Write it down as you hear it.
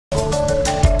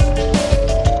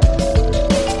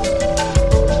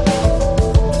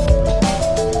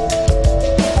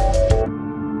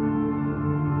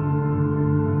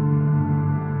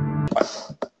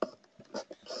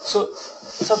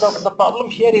the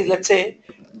problem here is, let's say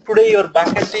today your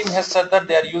backend team has said that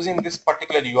they are using this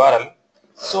particular URL,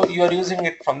 so you are using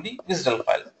it from the WSDL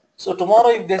file. So tomorrow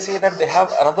if they say that they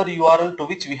have another URL to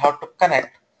which we have to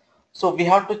connect, so we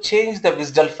have to change the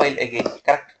WSDL file again,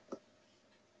 correct?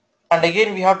 And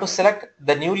again we have to select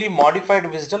the newly modified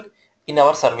WSDL in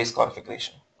our service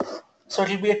configuration. So it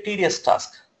will be a tedious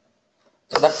task.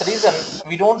 So that's the reason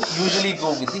we don't usually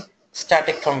go with the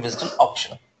static from WSDL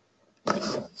option.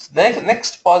 So the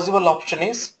next possible option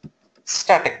is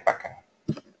static backend.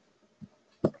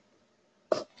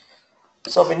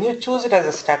 So when you choose it as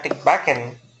a static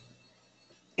backend,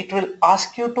 it will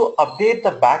ask you to update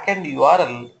the backend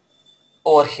URL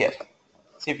over here.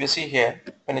 So if you see here,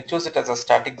 when you choose it as a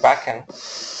static backend,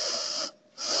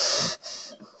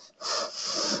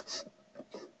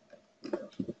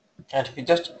 and if you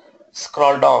just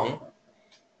scroll down,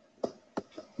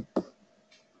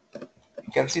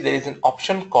 you can see there is an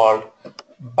option called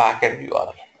backend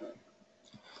URL.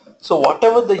 So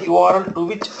whatever the URL to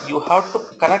which you have to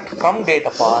connect from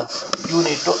DataPower, you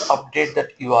need to update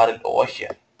that URL over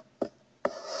here.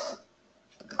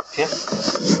 Okay.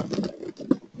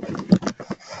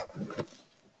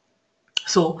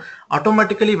 So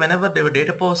automatically whenever the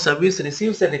DataPower service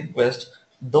receives a request,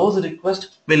 those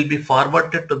requests will be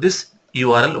forwarded to this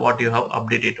URL what you have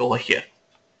updated over here.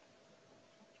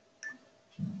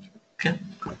 Okay.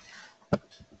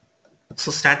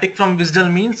 So static from WSDL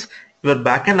means your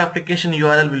backend application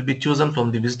URL will be chosen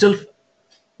from the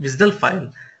WSDL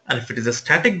file, and if it is a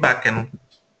static backend,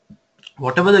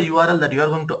 whatever the URL that you are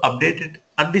going to update it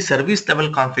at the service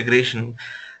level configuration,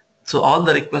 so all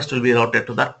the requests will be routed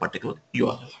to that particular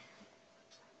URL.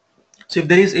 So if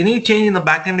there is any change in the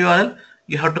backend URL,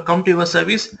 you have to come to your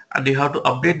service and you have to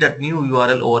update that new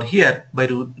URL over here by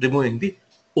removing the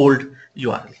old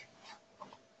URL.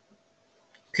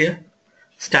 Clear?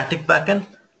 Static backend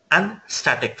and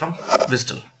static from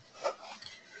WSDL.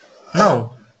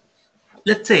 Now,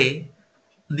 let's say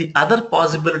the other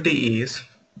possibility is,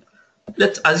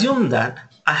 let's assume that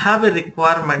I have a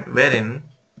requirement wherein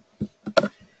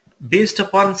based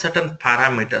upon certain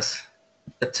parameters,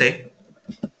 let's say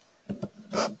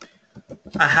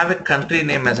I have a country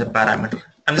name as a parameter.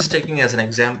 I'm just taking as an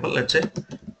example, let's say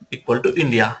equal to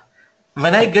India.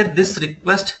 When I get this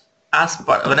request,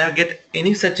 when I get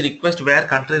any such request where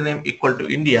country name equal to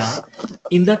India,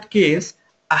 in that case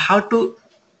I have to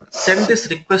send this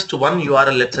request to one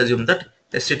URL. Let's assume that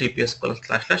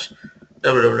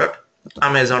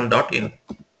https://www.amazon.in.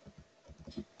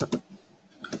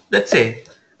 Let's say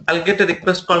I'll get a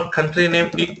request called country name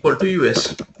equal to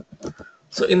US.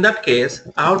 So in that case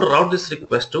I have to route this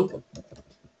request to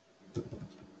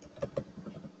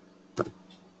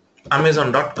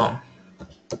amazon.com.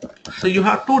 So you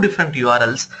have two different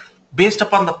URLs. Based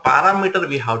upon the parameter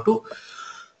we have to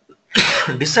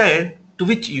decide to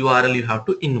which URL you have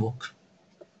to invoke.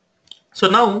 So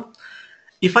now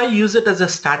if I use it as a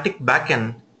static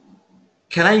backend,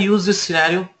 can I use this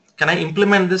scenario? Can I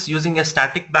implement this using a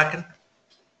static backend?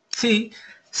 See,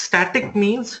 static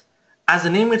means, as the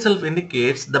name itself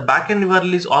indicates, the backend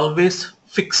URL is always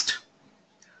fixed.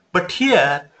 But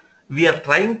here we are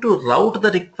trying to route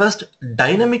the request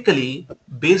dynamically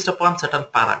based upon certain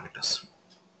parameters.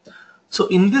 So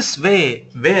in this way,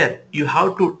 where you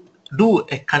have to do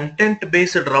a content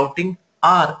based routing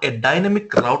or a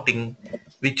dynamic routing,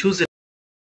 we choose